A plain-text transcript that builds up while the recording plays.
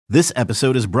This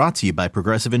episode is brought to you by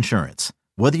Progressive Insurance.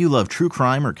 Whether you love true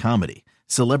crime or comedy,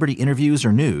 celebrity interviews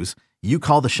or news, you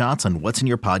call the shots on what's in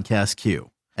your podcast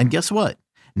queue. And guess what?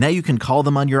 Now you can call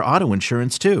them on your auto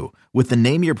insurance too with the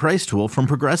Name Your Price tool from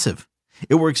Progressive.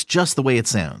 It works just the way it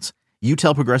sounds. You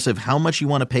tell Progressive how much you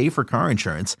want to pay for car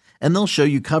insurance, and they'll show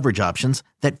you coverage options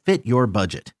that fit your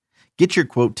budget. Get your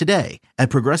quote today at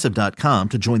Progressive.com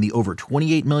to join the over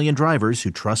 28 million drivers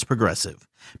who trust Progressive.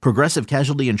 Progressive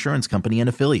Casualty Insurance Company and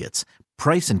Affiliates.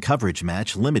 Price and coverage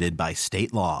match limited by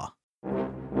state law.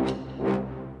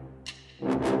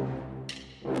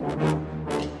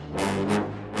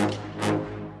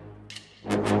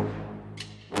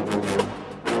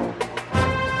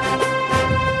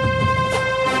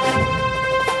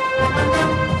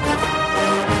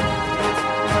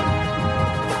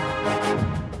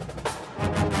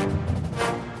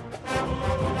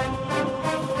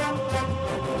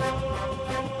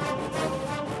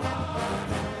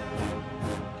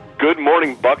 Good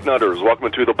morning, Bucknutters.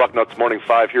 Welcome to the Bucknuts Morning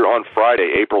 5 here on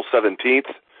Friday, April 17th,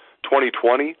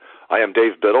 2020. I am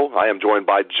Dave Biddle. I am joined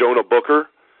by Jonah Booker.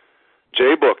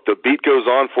 JBook, the beat goes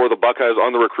on for the Buckeyes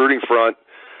on the recruiting front.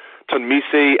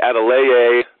 Tunmise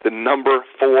Adeleye, the number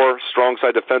 4 strong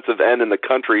side defensive end in the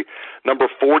country, number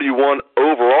 41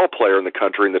 overall player in the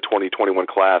country in the 2021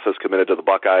 class, has committed to the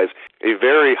Buckeyes. A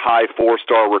very high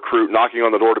 4-star recruit, knocking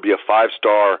on the door to be a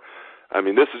 5-star. I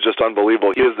mean, this is just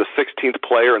unbelievable. He is the 16th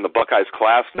player in the Buckeyes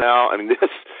class now. I mean,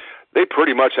 they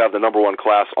pretty much have the number 1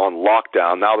 class on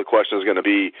lockdown. Now the question is going to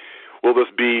be, will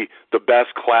this be the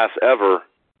best class ever?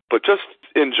 But just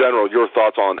in general, your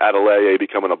thoughts on Adeleye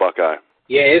becoming a Buckeye?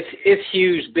 Yeah, it's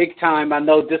huge, big time. I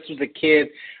know this was a kid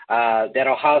that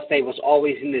Ohio State was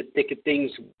always in the thick of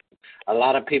things. A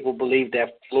lot of people believe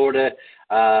that Florida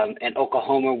and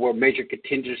Oklahoma were major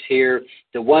contenders here.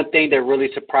 The one thing that really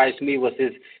surprised me was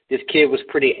this kid was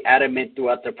pretty adamant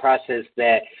throughout the process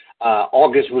that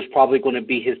August was probably going to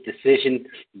be his decision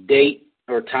date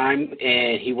or time,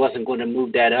 and he wasn't going to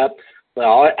move that up. But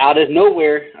out of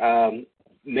nowhere,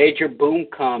 major boom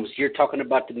comes. You're talking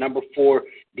about the number 4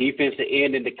 defensive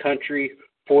end in the country,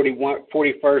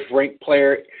 41st ranked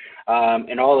player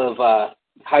in all of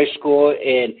high school.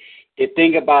 And the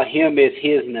thing about him is he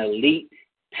is an elite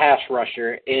pass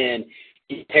rusher, and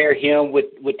you pair him with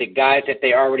the guys that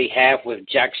they already have with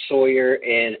Jack Sawyer,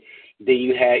 and then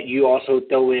you also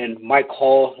throw in Mike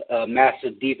Hall, a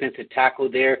massive defensive tackle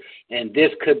there, and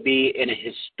this could be an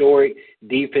historic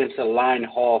defensive line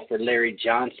haul for Larry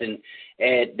Johnson.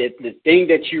 And the thing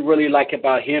that you really like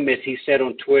about him is he said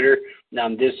on Twitter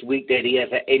this week that he has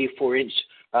an 84-inch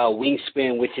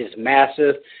wingspan, which is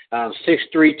massive, 6'3",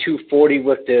 240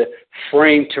 with the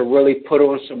frame to really put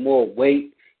on some more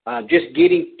weight. Just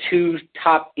getting 2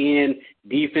 top-end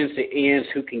defensive ends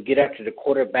who can get after the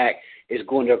quarterback is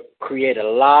going to create a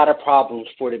lot of problems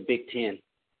for the Big Ten.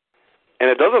 And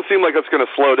it doesn't seem like it's going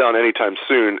to slow down anytime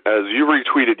soon. As you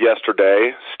retweeted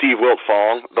yesterday, Steve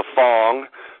Wiltfong, the Fong,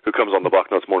 who comes on the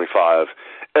Bucknuts Morning 5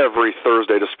 every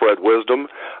Thursday to spread wisdom.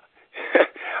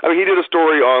 I mean, he did a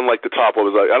story on like the top, I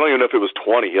don't even know if it was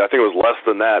 20. I think it was less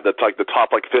than that. That's like the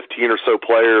top 15 or so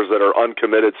players that are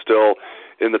uncommitted still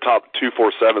in the top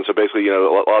 247. So basically, a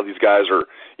lot of these guys are,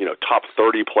 top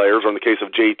 30 players, or in the case of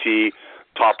JT,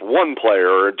 top 1 player,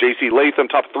 or JC Latham,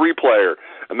 top 3 player,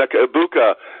 Emeka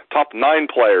Egbuka, top 9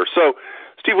 player. So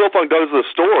Steve Wiltfong does the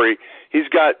story. He's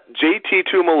got JT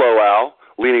Tuimoloau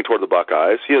leaning toward the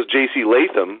Buckeyes. He has JC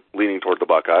Latham leaning toward the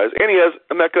Buckeyes, and he has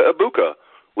Emeka Egbuka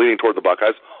leaning toward the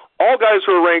Buckeyes. All guys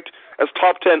who are ranked as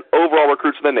top 10 overall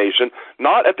recruits in the nation,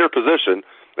 not at their position,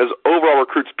 as overall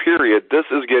recruits, period. This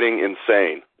is getting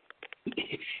insane.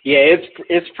 Yeah,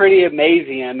 it's pretty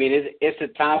amazing. I mean, it's a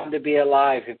time to be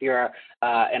alive if you're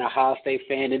an Ohio State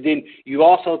fan. And then you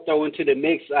also throw into the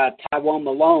mix Tywone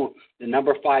Malone, the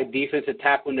number 5 defensive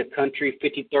tackle in the country,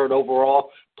 53rd overall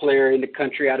player in the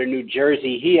country out of New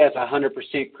Jersey. He has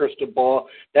 100% crystal ball.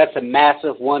 That's a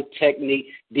massive one-technique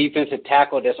defensive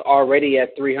tackle that's already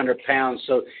at 300 pounds.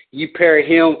 So you pair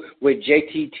him with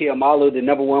JT Tuimoloau, the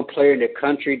number 1 player in the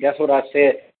country. That's what I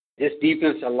said. This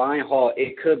defensive line haul,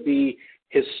 it could be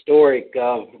historic.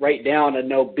 Right now, I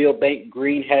know Bill Bank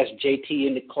Green has JT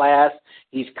in the class.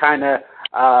 He's kind of,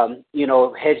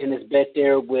 hedging his bet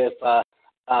there with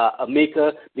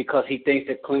Emeka because he thinks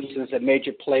that Clemson's a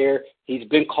major player. He's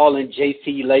been calling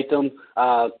JC Latham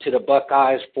to the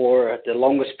Buckeyes for the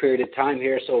longest period of time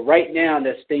here. So right now,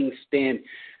 as things stand,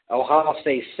 Ohio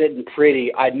State sitting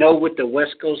pretty. I know with the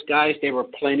West Coast guys, they were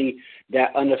planning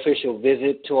that unofficial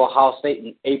visit to Ohio State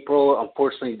in April.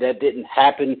 Unfortunately, that didn't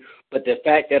happen. But the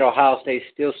fact that Ohio State is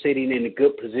still sitting in a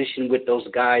good position with those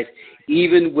guys,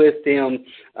 even with them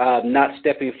not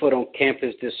stepping foot on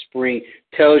campus this spring,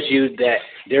 tells you that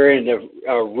they're in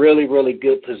a really, really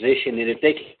good position. And if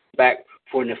they come back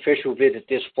for an official visit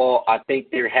this fall, I think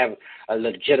they have a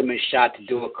legitimate shot to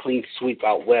do a clean sweep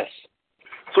out west.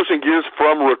 Switching gears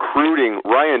from recruiting,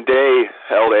 Ryan Day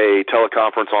held a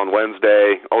teleconference on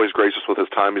Wednesday, always gracious with his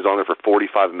time. He's on there for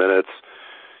 45 minutes.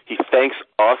 He thanks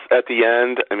us at the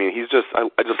end. I mean,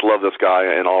 I just love this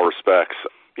guy in all respects.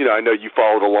 You know, I know you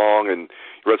followed along and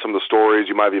you read some of the stories.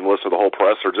 You might have even listened to the whole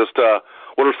presser. Just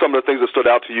what are some of the things that stood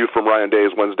out to you from Ryan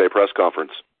Day's Wednesday press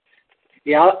conference?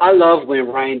 Yeah, I love when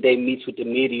Ryan Day meets with the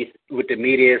media.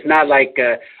 It's not like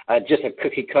just a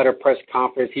cookie-cutter press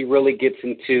conference. He really gets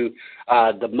into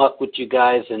the muck with you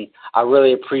guys, and I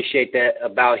really appreciate that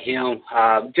about him.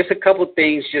 Just a couple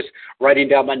things, just writing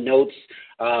down my notes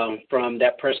from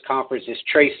that press conference is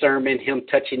Trey Sermon, him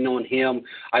touching on him.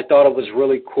 I thought it was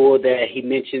really cool that he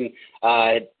mentioned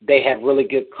they had really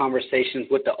good conversations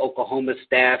with the Oklahoma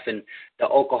staff, and the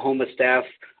Oklahoma staff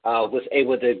was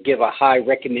able to give a high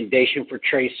recommendation for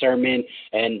Trey Sermon,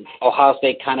 and Ohio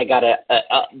State kind of got an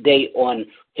update on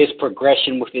his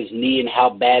progression with his knee and how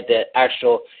bad the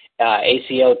actual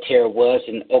ACL tear was,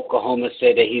 and Oklahoma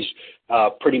said that he's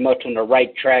pretty much on the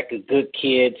right track, a good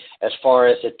kid as far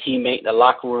as a teammate in the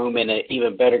locker room and an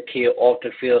even better kid off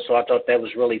the field, so I thought that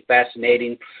was really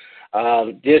fascinating.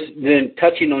 Then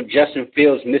touching on Justin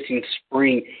Fields missing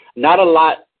spring, not a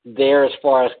lot there as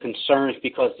far as concerns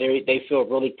because they feel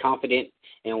really confident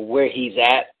in where he's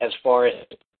at as far as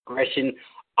progression.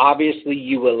 Obviously,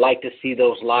 you would like to see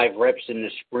those live reps in the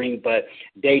spring, but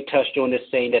they touched on this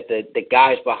saying that the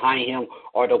guys behind him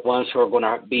are the ones who are going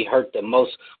to be hurt the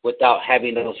most without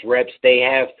having those reps. They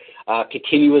have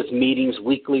continuous meetings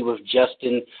weekly with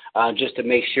Justin just to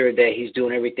make sure that he's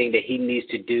doing everything that he needs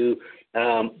to do.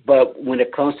 But when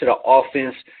it comes to the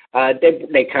offense,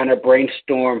 they kind of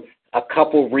brainstorm a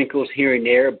couple wrinkles here and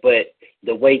there, but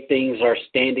the way things are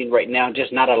standing right now,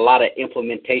 just not a lot of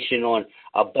implementation on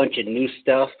a bunch of new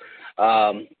stuff.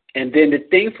 And then the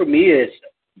thing for me is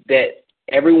that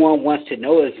everyone wants to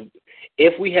know is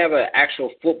if we have an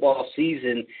actual football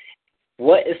season,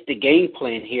 what is the game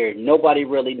plan here? Nobody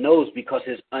really knows because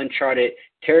it's uncharted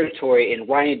territory, and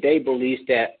Ryan Day believes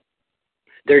that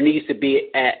there needs to be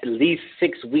at least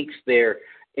 6 weeks there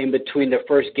in between the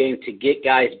first game to get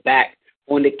guys back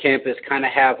on the campus, kind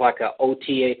of have like a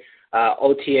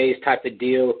OTAs type of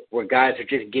deal where guys are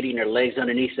just getting their legs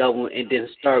underneath them and then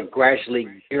start gradually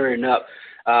gearing up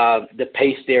the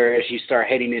pace there as you start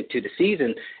heading into the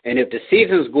season. And if the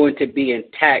season is going to be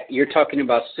intact, you're talking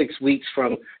about 6 weeks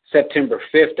from September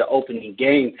 5th, the opening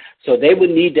game. So they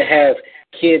would need to have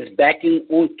kids back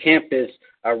on campus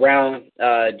around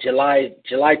July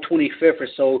 25th or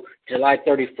so, July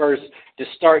 31st, to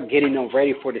start getting them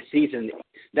ready for the season.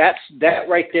 That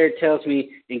right there tells me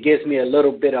and gives me a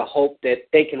little bit of hope that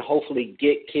they can hopefully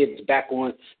get kids back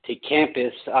on to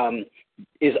campus.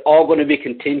 Is all going to be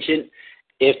contingent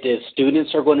if the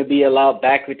students are going to be allowed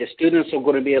back. If the students are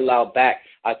going to be allowed back,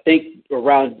 I think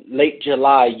around late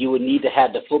July you would need to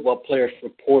have the football players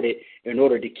reported in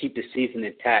order to keep the season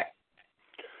intact.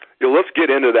 Let's get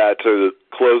into that to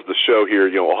close the show here.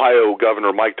 Ohio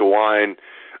Governor Mike DeWine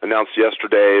announced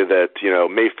yesterday that,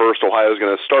 May 1st, Ohio is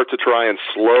going to start to try and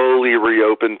slowly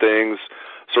reopen things,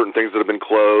 certain things that have been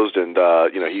closed. And,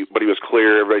 but he was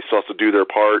clear everybody still has to do their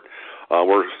part.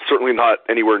 We're certainly not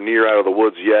anywhere near out of the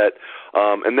woods yet.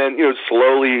 And then,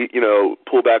 slowly,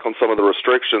 pull back on some of the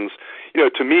restrictions.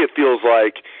 To me, it feels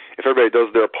like if everybody does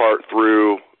their part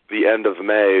through the end of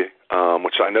May,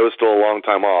 which I know is still a long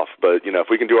time off, but, if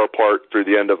we can do our part through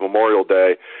the end of Memorial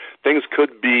Day, we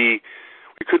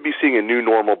could be seeing a new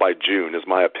normal by June, is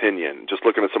my opinion. Just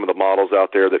looking at some of the models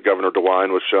out there that Governor DeWine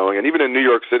was showing, and even in New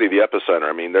York City, the epicenter,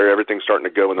 everything's starting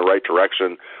to go in the right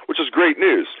direction, which is great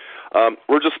news.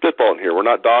 We're just spitballing here. We're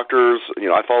not doctors.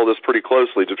 I follow this pretty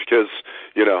closely just because,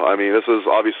 this is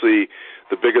obviously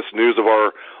the biggest news of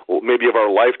our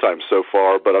lifetime so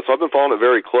far. But so I've been following it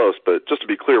very close. But just to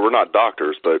be clear, we're not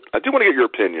doctors. But I do want to get your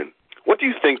opinion. What do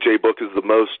you think, JBook, is the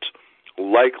most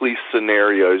likely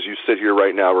scenario as you sit here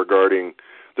right now regarding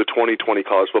the 2020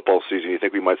 college football season? You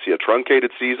think we might see a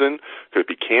truncated season? Could it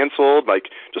be canceled?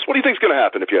 Just what do you think is going to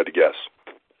happen if you had to guess?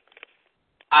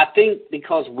 I think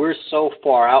because we're so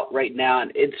far out right now,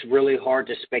 and it's really hard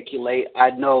to speculate. I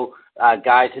know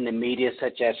guys in the media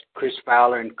such as Chris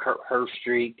Fowler and Kurt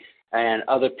Herbstreit and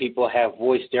other people have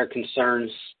voiced their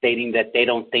concerns, stating that they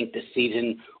don't think the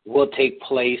season will take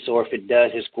place, or if it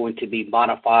does, it's going to be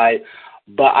modified.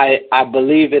 But I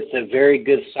believe it's a very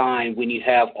good sign when you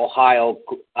have Ohio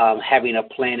having a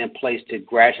plan in place to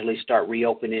gradually start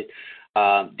reopening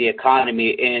the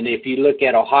economy. And if you look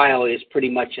at Ohio, it's pretty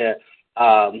much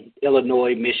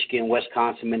Illinois, Michigan,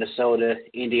 Wisconsin, Minnesota,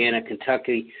 Indiana,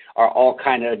 Kentucky are all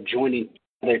kind of joining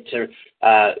to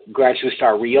gradually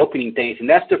start reopening things. And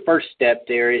that's the first step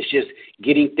there, is just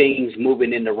getting things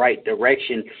moving in the right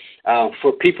direction.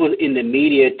 For people in the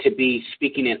media to be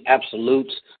speaking in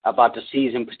absolutes about the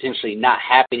season potentially not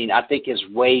happening, I think it's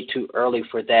way too early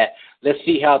for that. Let's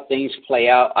see how things play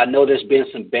out. I know there's been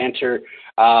some banter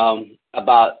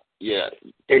about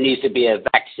there needs to be a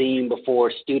vaccine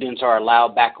before students are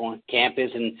allowed back on campus,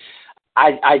 and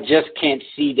I just can't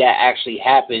see that actually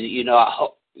happen. You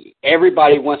know,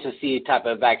 everybody wants to see a type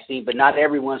of vaccine, but not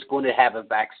everyone's going to have a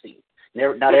vaccine.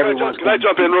 Not everyone's. Can I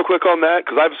jump in real quick on that?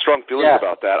 Because I have strong feelings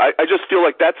about that. I just feel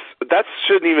like that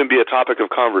shouldn't even be a topic of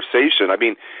conversation. I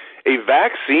mean, a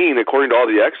vaccine, according to all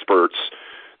the experts,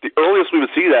 the earliest we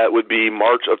would see that would be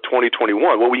March of 2021.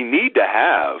 What we need to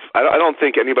have, I don't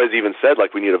think anybody's even said,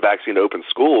 like, we need a vaccine to open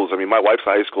schools. I mean, my wife's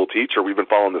a high school teacher. We've been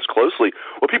following this closely.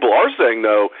 What people are saying,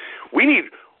 though, we need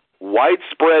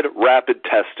widespread rapid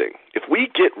testing. If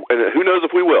we get, and who knows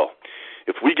if we will,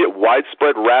 if we get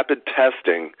widespread rapid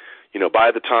testing, you know,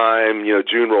 by the time, you know,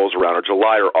 June rolls around or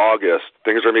July or August,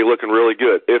 things are going to be looking really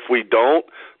good. If we don't,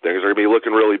 things are going to be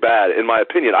looking really bad. In my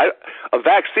opinion, a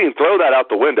vaccine, throw that out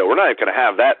the window. We're not even going to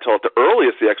have that till at the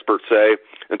earliest, the experts say,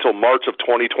 until March of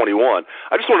 2021.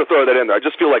 I just want to throw that in there. I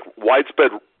just feel like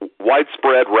widespread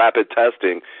rapid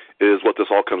testing is what this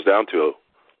all comes down to.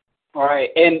 All right,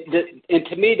 and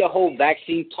to me, the whole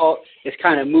vaccine talk is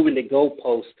kind of moving the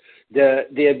goalposts.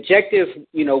 The objective,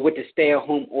 you know, with the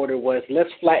stay-at-home order was, let's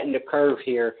flatten the curve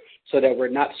here so that we're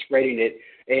not spreading it.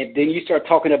 And then you start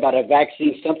talking about a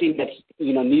vaccine, something that's,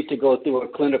 you know, needs to go through a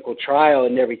clinical trial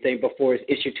and everything before it's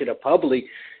issued to the public.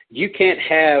 You can't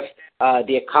have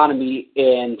the economy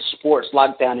and sports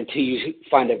locked down until you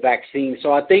find a vaccine.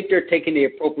 So I think they're taking the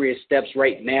appropriate steps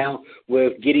right now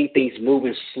with getting things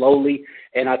moving slowly.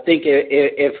 And I think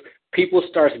if people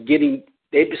start getting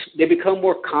they become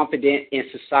more confident in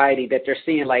society, that they're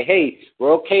seeing like, hey,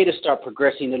 we're okay to start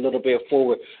progressing a little bit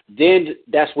forward, then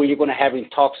that's where you're going to have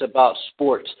talks about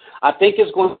sports. I think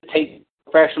it's going to take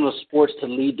professional sports to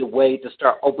lead the way to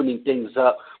start opening things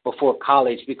up before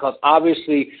college, because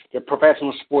obviously the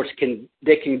professional sports can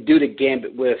do the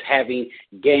gambit with having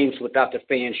games without the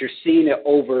fans. You're seeing it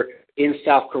over in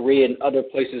South Korea and other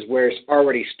places where it's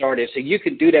already started. So you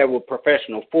can do that with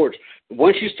professional sports.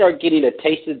 Once you start getting a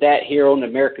taste of that here on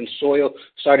American soil,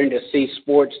 starting to see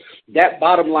sports, that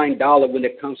bottom line dollar when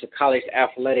it comes to college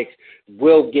athletics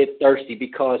will get thirsty,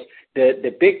 because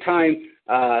the big time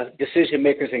decision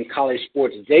makers in college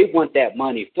sports, they want that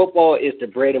money. Football is the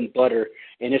bread and butter,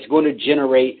 and it's going to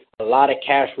generate a lot of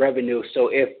cash revenue. So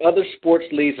if other sports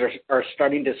leagues are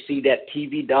starting to see that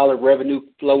TV dollar revenue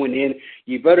flowing in,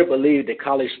 you better believe that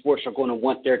college sports are going to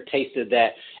want their taste of that.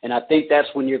 And I think that's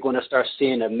when you're going to start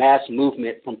seeing a mass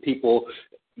movement from people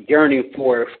yearning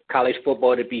for college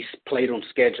football to be played on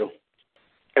schedule.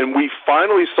 And we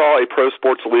finally saw a pro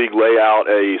sports league lay out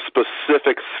a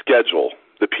specific schedule.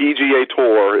 The PGA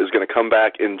Tour is going to come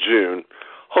back in June.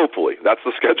 Hopefully. That's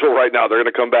the schedule right now. They're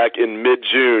going to come back in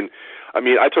mid-June. I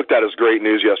mean, I took that as great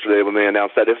news yesterday when they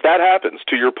announced that. If that happens,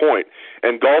 to your point,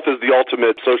 and golf is the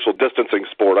ultimate social distancing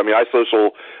sport. I mean, I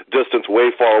social distance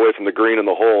way far away from the green and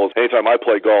the holes anytime I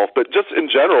play golf. But just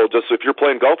in general, just if you're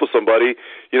playing golf with somebody,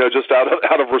 you know, just out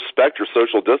of respect, you're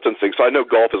social distancing. So I know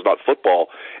golf is not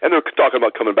football. And they're talking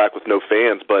about coming back with no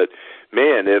fans. But,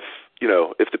 man, if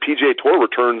the PGA Tour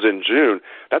returns in June,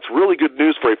 that's really good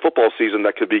news for a football season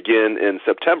that could begin in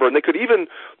September. And they could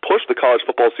even push the college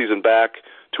football season back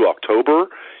to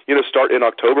October, start in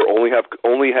October, only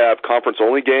have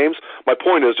conference-only games. My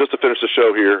point is, just to finish the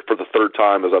show here for the third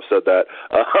time, as I've said that,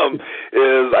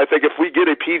 is I think if we get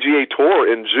a PGA Tour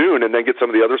in June and then get some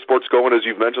of the other sports going, as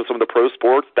you've mentioned, some of the pro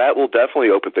sports, that will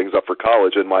definitely open things up for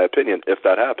college, in my opinion, if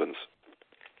that happens.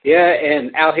 Yeah,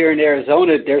 and out here in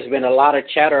Arizona, there's been a lot of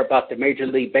chatter about the Major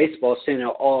League Baseball sending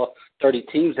all 30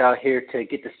 teams out here to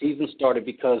get the season started,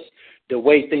 because the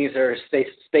way things are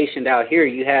stationed out here,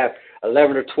 you have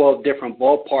 11 or 12 different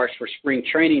ballparks for spring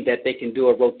training that they can do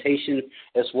a rotation,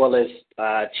 as well as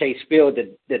Chase Field,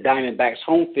 the Diamondbacks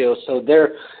home field. So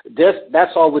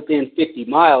that's all within 50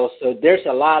 miles. So there's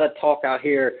a lot of talk out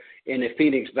here in the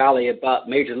Phoenix Valley about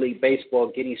Major League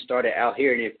Baseball getting started out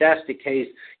here. And if that's the case,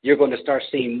 you're going to start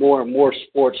seeing more and more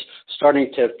sports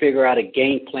starting to figure out a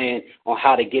game plan on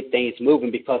how to get things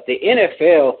moving, because the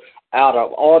NFL, out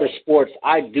of all the sports,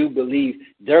 I do believe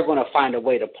they're going to find a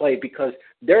way to play, because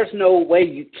there's no way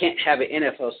you can't have an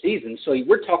NFL season. So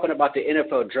we're talking about the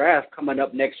NFL draft coming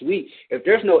up next week. If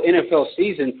there's no NFL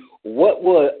season, what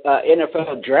will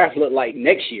NFL draft look like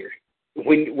next year?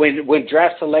 When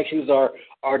draft selections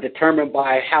are determined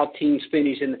by how teams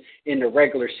finish in the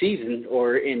regular season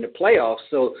or in the playoffs.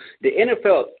 So the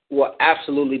NFL will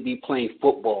absolutely be playing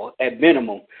football at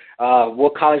minimum. Will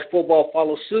college football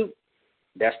follow suit?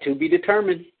 That's to be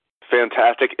determined.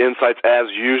 Fantastic insights as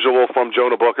usual from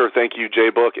Jonah Booker. Thank you,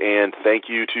 JBook, and thank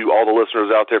you to all the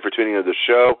listeners out there for tuning into the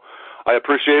show. I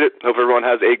appreciate it. Hope everyone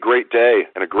has a great day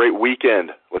and a great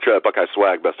weekend. Let's try that Buckeye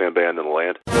swag, best damn band in the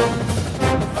land.